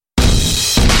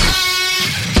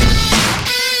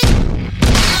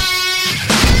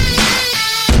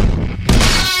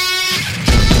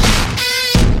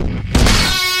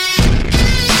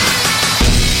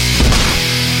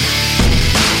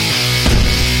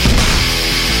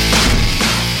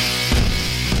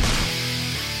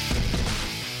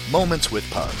Moments with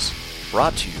Puz,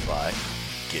 brought to you by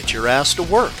Get Your Ass to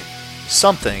Work,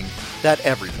 something that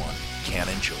everyone can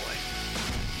enjoy.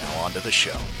 Now on to the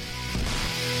show.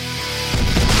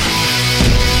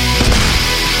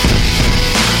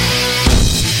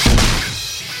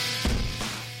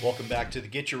 Welcome back to the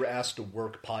Get Your Ass to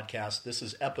Work podcast. This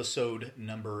is episode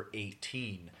number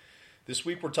 18. This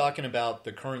week we're talking about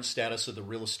the current status of the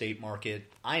real estate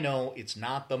market. I know it's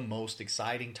not the most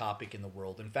exciting topic in the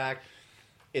world. In fact,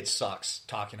 it sucks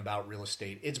talking about real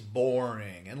estate. It's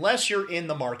boring. Unless you're in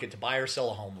the market to buy or sell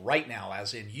a home right now,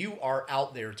 as in you are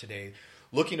out there today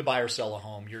looking to buy or sell a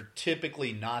home, you're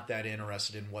typically not that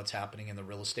interested in what's happening in the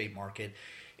real estate market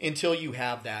until you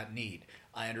have that need.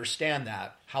 I understand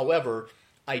that. However,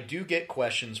 I do get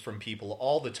questions from people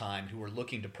all the time who are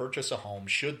looking to purchase a home.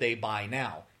 Should they buy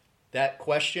now? That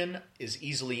question is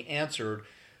easily answered,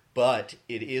 but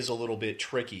it is a little bit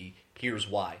tricky. Here's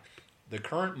why. The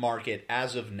current market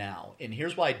as of now, and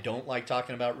here's why I don't like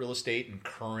talking about real estate and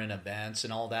current events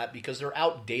and all that, because they're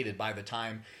outdated by the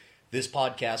time this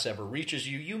podcast ever reaches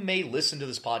you. You may listen to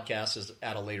this podcast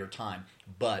at a later time,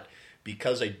 but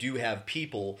because I do have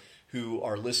people who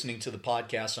are listening to the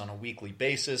podcast on a weekly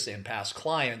basis and past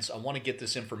clients, I want to get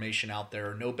this information out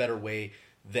there. No better way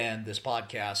than this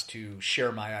podcast to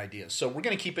share my ideas. So we're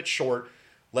going to keep it short.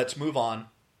 Let's move on.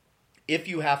 If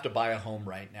you have to buy a home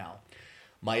right now,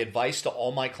 my advice to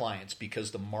all my clients,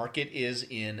 because the market is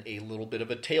in a little bit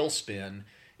of a tailspin,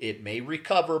 it may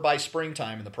recover by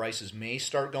springtime and the prices may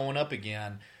start going up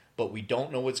again, but we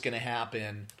don't know what's going to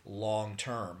happen long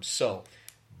term. So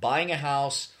buying a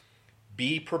house,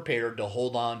 be prepared to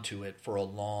hold on to it for a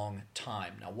long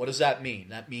time. Now, what does that mean?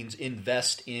 That means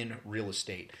invest in real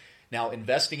estate. Now,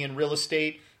 investing in real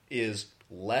estate is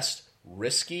less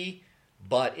risky,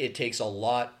 but it takes a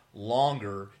lot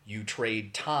longer. You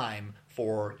trade time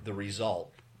for the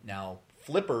result. Now,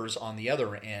 flippers, on the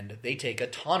other end, they take a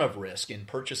ton of risk in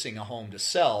purchasing a home to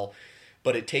sell,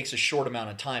 but it takes a short amount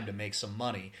of time to make some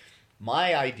money.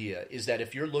 My idea is that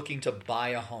if you're looking to buy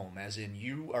a home, as in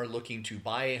you are looking to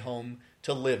buy a home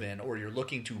to live in, or you're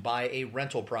looking to buy a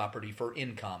rental property for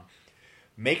income,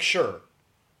 make sure,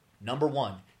 number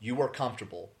one, you are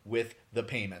comfortable with the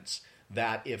payments,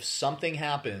 that if something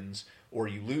happens or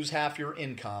you lose half your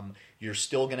income, you're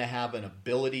still going to have an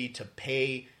ability to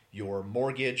pay your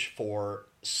mortgage for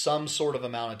some sort of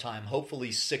amount of time. Hopefully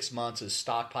 6 months is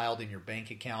stockpiled in your bank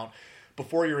account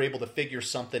before you're able to figure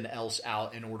something else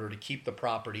out in order to keep the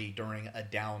property during a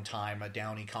downtime, a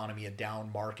down economy, a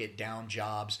down market, down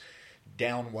jobs,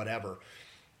 down whatever.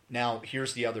 Now,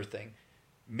 here's the other thing.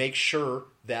 Make sure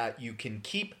that you can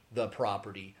keep the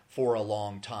property for a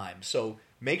long time. So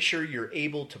make sure you're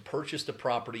able to purchase the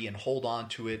property and hold on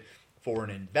to it for an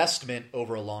investment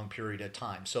over a long period of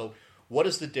time. So what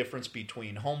is the difference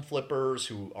between home flippers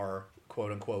who are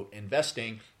quote unquote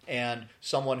investing and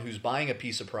someone who's buying a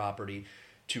piece of property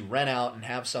to rent out and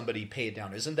have somebody pay it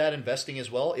down? Isn't that investing as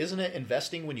well? Isn't it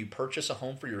investing when you purchase a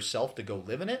home for yourself to go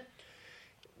live in it?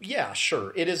 Yeah,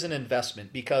 sure. It is an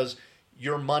investment because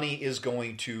your money is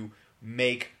going to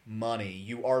make money.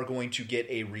 You are going to get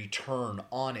a return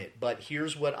on it. But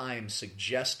here's what I'm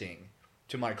suggesting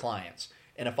to my clients.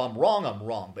 And if I'm wrong, I'm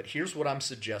wrong. But here's what I'm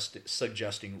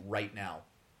suggesting right now.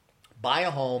 Buy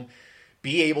a home,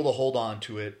 be able to hold on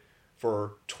to it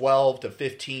for 12 to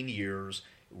 15 years,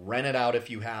 rent it out if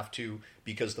you have to,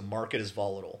 because the market is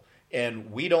volatile.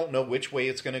 And we don't know which way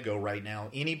it's going to go right now.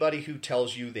 Anybody who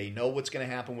tells you they know what's going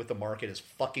to happen with the market is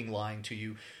fucking lying to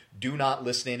you. Do not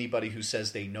listen to anybody who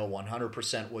says they know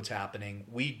 100% what's happening.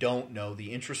 We don't know.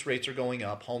 The interest rates are going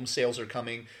up. Home sales are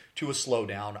coming to a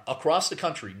slowdown across the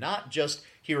country, not just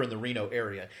here in the Reno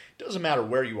area. It doesn't matter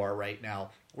where you are right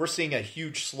now. We're seeing a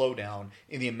huge slowdown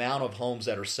in the amount of homes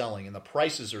that are selling, and the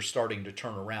prices are starting to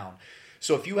turn around.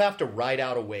 So if you have to ride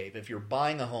out a wave, if you're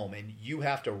buying a home and you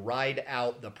have to ride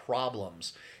out the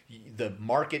problems, the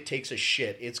market takes a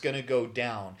shit, it's going to go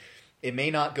down. It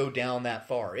may not go down that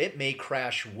far. It may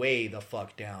crash way the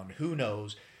fuck down. Who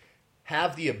knows?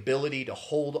 Have the ability to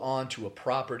hold on to a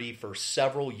property for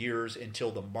several years until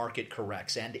the market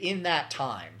corrects. And in that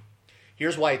time,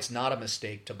 here's why it's not a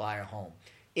mistake to buy a home.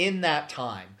 In that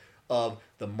time of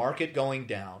the market going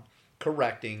down,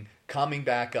 correcting, coming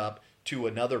back up to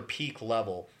another peak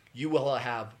level, you will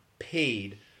have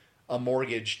paid a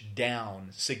mortgage down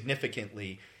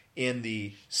significantly in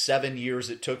the 7 years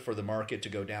it took for the market to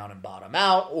go down and bottom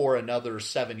out, or another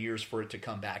 7 years for it to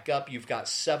come back up. You've got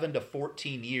 7 to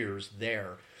 14 years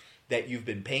there that you've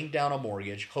been paying down a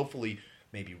mortgage, hopefully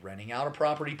maybe renting out a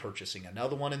property, purchasing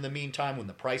another one in the meantime when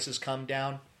the prices come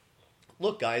down.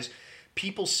 Look, guys,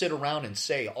 People sit around and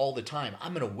say all the time,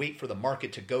 I'm going to wait for the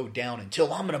market to go down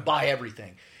until I'm going to buy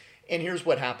everything. And here's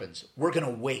what happens. We're going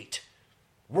to wait.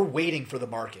 We're waiting for the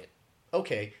market.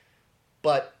 Okay,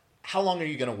 but how long are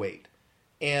you going to wait?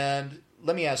 And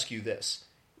let me ask you this.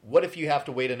 What if you have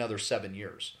to wait another 7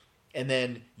 years? And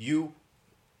then you,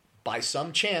 by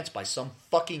some chance, by some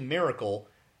fucking miracle,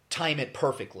 time it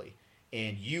perfectly.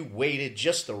 And you waited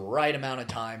just the right amount of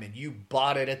time and you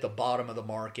bought it at the bottom of the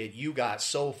market. You got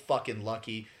so fucking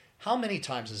lucky. How many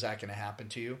times is that going to happen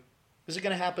to you? Is it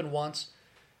going to happen once?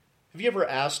 Have you ever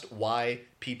asked why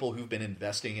people who've been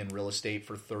investing in real estate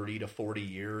for 30 to 40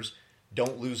 years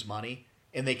don't lose money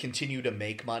and they continue to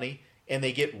make money and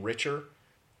they get richer,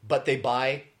 but they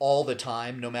buy all the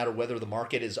time no matter whether the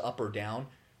market is up or down?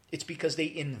 It's because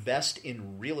they invest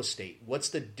in real estate. What's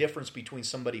the difference between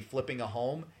somebody flipping a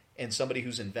home and somebody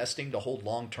who's investing to hold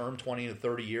long-term 20 to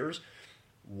 30 years?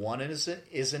 One is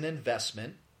an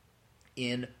investment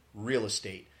in real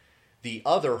estate. The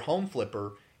other, home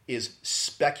flipper, is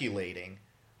speculating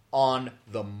on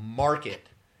the market.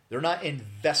 They're not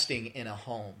investing in a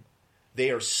home. They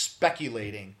are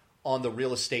speculating on the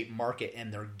real estate market,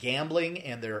 and they're gambling,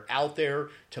 and they're out there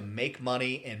to make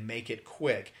money and make it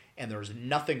quick, and there's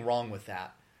nothing wrong with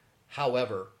that.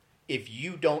 However, if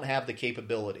you don't have the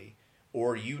capability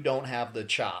or you don't have the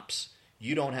chops,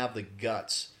 you don't have the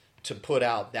guts to put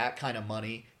out that kind of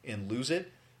money and lose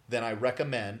it, then I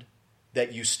recommend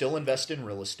that you still invest in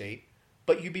real estate,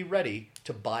 but you be ready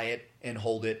to buy it and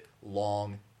hold it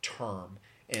long term.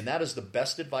 And that is the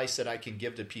best advice that I can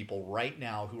give to people right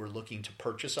now who are looking to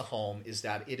purchase a home, is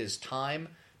that it is time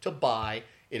to buy.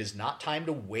 It is not time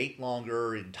to wait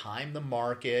longer and time the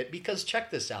market. Because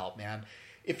check this out, man.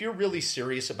 If you're really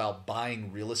serious about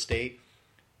buying real estate,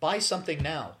 buy something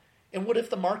now. And what if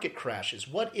the market crashes?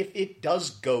 What if it does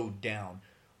go down?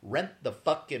 Rent the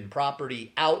fucking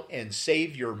property out and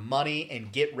save your money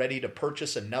and get ready to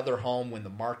purchase another home when the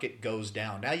market goes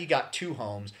down. Now you got two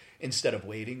homes instead of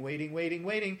waiting,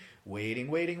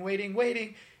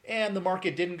 and the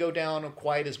market didn't go down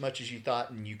quite as much as you thought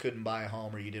and you couldn't buy a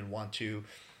home or you didn't want to.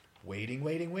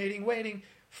 Waiting.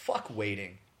 Fuck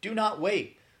waiting. Do not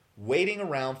wait. Waiting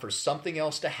around for something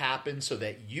else to happen so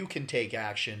that you can take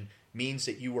action means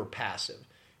that you are passive.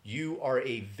 You are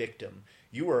a victim.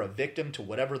 You are a victim to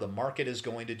whatever the market is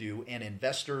going to do, and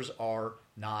investors are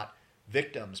not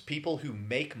victims. People who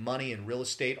make money in real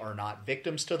estate are not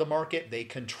victims to the market. They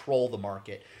control the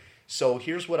market. So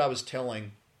here's what I was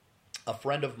telling a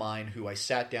friend of mine who I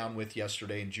sat down with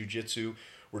yesterday in jiu-jitsu.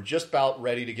 We're just about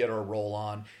ready to get our roll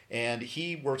on, and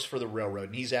he works for the railroad,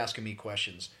 and he's asking me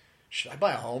questions. Should I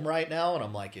buy a home right now? And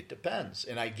I'm like, it depends.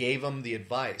 And I gave him the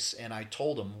advice, and I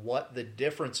told him what the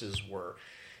differences were.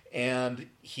 And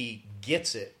he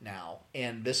gets it now.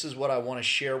 And this is what I want to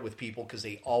share with people because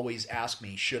they always ask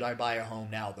me, should I buy a home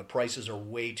now? The prices are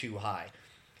way too high.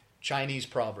 Chinese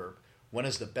proverb, when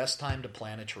is the best time to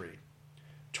plant a tree?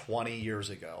 20 years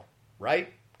ago,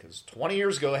 right? Because 20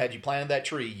 years ago, had you planted that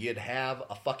tree, you'd have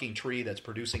a fucking tree that's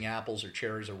producing apples or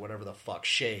cherries or whatever the fuck,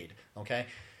 shade, okay?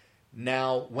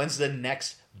 Now, when's the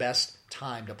next best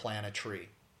time to plant a tree?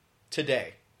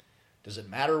 Today. Does it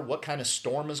matter what kind of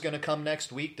storm is going to come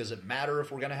next week? Does it matter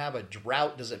if we're going to have a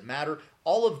drought? Does it matter?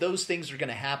 All of those things are going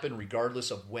to happen regardless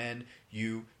of when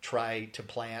you try to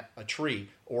plant a tree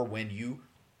or when you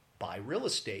buy real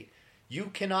estate. You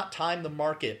cannot time the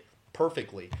market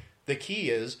perfectly. The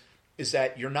key is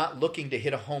that you're not looking to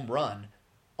hit a home run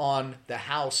on the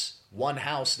one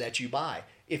house that you buy.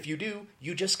 If you do,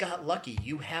 you just got lucky.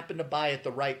 You happen to buy at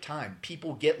the right time.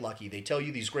 People get lucky. They tell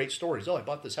you these great stories. Oh, I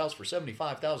bought this house for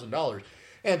 $75,000,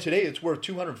 and today it's worth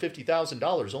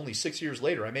 $250,000. Only 6 years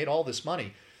later, I made all this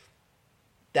money.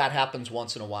 That happens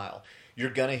once in a while. You're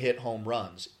going to hit home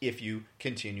runs if you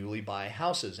continually buy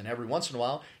houses. And every once in a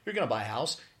while, you're going to buy a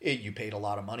house. You paid a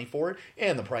lot of money for it,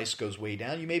 and the price goes way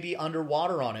down. You may be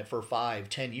underwater on it for 5,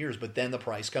 10 years, but then the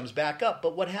price comes back up.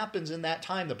 But what happens in that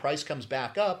time the price comes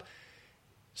back up?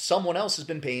 Someone else has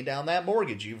been paying down that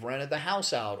mortgage. You've rented the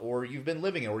house out, or you've been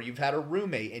living it, or you've had a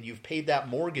roommate and you've paid that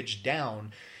mortgage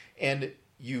down and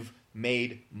you've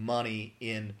made money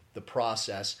in the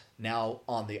process. Now,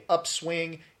 on the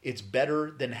upswing, it's better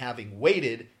than having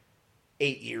waited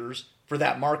 8 years for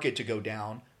that market to go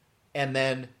down and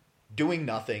then doing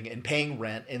nothing and paying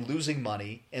rent and losing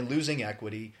money and losing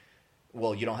equity.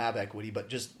 Well, you don't have equity, but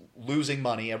just losing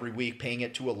money every week, paying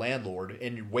it to a landlord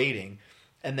and waiting.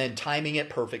 And then timing it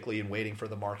perfectly and waiting for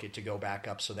the market to go back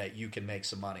up so that you can make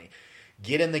some money.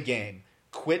 Get in the game.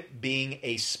 Quit being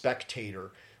a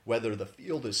spectator. Whether the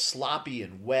field is sloppy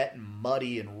and wet and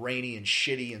muddy and rainy and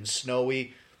shitty and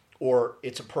snowy, or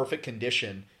it's a perfect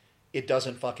condition, it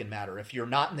doesn't fucking matter. If you're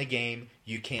not in the game,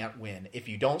 you can't win. If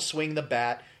you don't swing the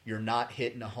bat, you're not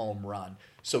hitting a home run.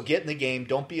 So get in the game.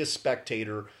 Don't be a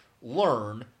spectator.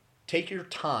 Learn. Take your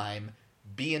time.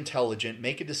 Be intelligent.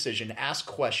 Make a decision. Ask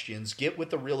questions. Get with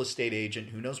the real estate agent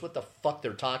who knows what the fuck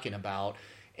they're talking about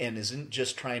and isn't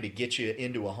just trying to get you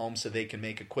into a home so they can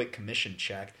make a quick commission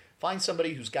check. Find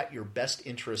somebody who's got your best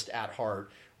interest at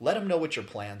heart. Let them know what your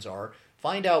plans are.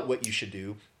 Find out what you should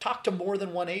do. Talk to more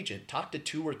than one agent. Talk to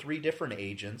 2 or 3 different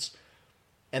agents.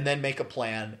 And then make a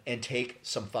plan and take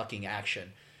some fucking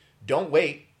action. Don't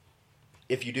wait.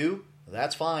 If you do,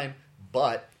 that's fine.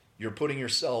 But you're putting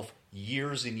yourself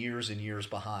years and years and years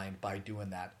behind by doing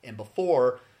that. And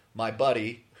before, my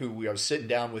buddy, who we are sitting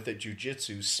down with at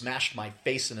jiu-jitsu, smashed my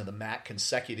face into the mat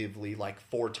consecutively like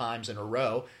 4 times in a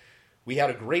row. We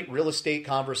had a great real estate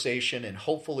conversation, and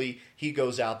hopefully he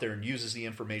goes out there and uses the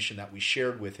information that we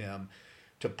shared with him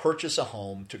to purchase a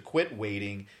home, to quit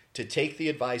waiting, to take the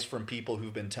advice from people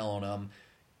who've been telling him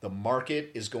the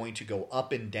market is going to go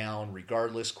up and down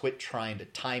regardless. Quit trying to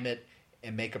time it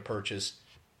and make a purchase.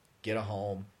 Get a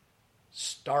home.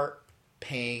 Start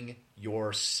paying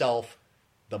yourself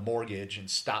the mortgage and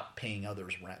stop paying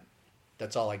others rent.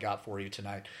 That's all I got for you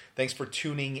tonight. Thanks for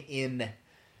tuning in.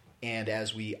 And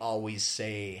as we always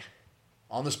say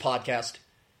on this podcast,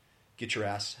 get your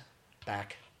ass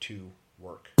back to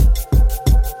work.